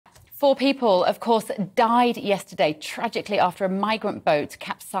4 people, of course, died yesterday, tragically, after a migrant boat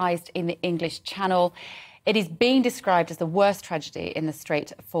capsized in the English Channel. It is being described as the worst tragedy in the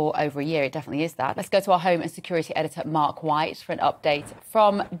Strait for over a year. It definitely is that. Let's go to our home and security editor, Mark White, for an update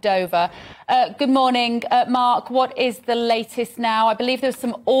from Dover. Good morning, Mark. What is the latest now? I believe there's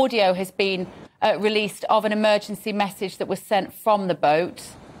some audio has been released of an emergency message that was sent from the boat.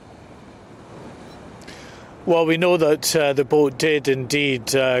 Well, we know that the boat did indeed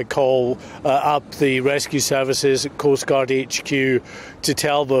call up the rescue services at Coast Guard HQ to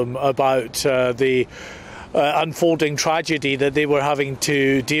tell them about the unfolding tragedy that they were having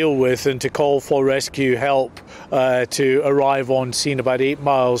to deal with and to call for rescue help to arrive on scene about 8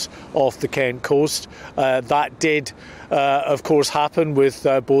 miles off the Kent coast. That did of course happen with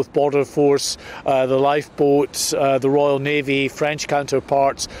both Border Force, the lifeboats, the Royal Navy, French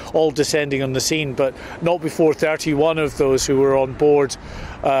counterparts all descending on the scene, but not before 31 of those who were on board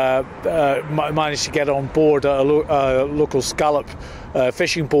managed to get on board a local scallop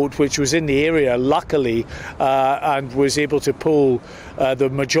fishing boat which was in the area, luckily, and was able to pull the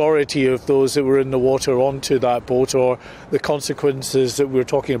majority of those that were in the water onto that boat, or the consequences that we're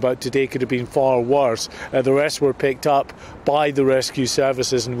talking about today could have been far worse. The rest were picked up by the rescue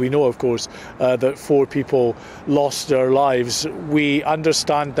services, and we know, of course, that 4 people lost their lives. We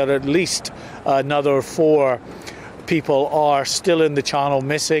understand that at least another 4 people are still in the channel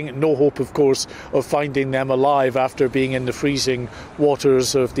missing. No hope, of course, of finding them alive after being in the freezing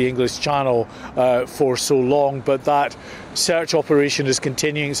waters of the English Channel for so long. But that search operation is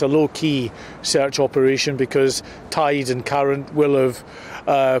continuing. It's a low-key search operation because tide and current will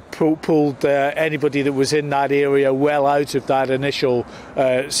have pulled anybody that was in that area well out of that initial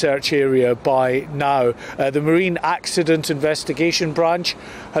search area by now. The Marine Accident Investigation Branch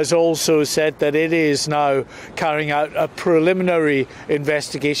has also said that it is now carrying out a preliminary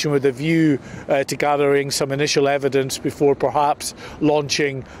investigation with a view to gathering some initial evidence before perhaps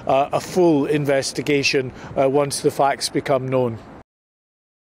launching a full investigation once the facts become known.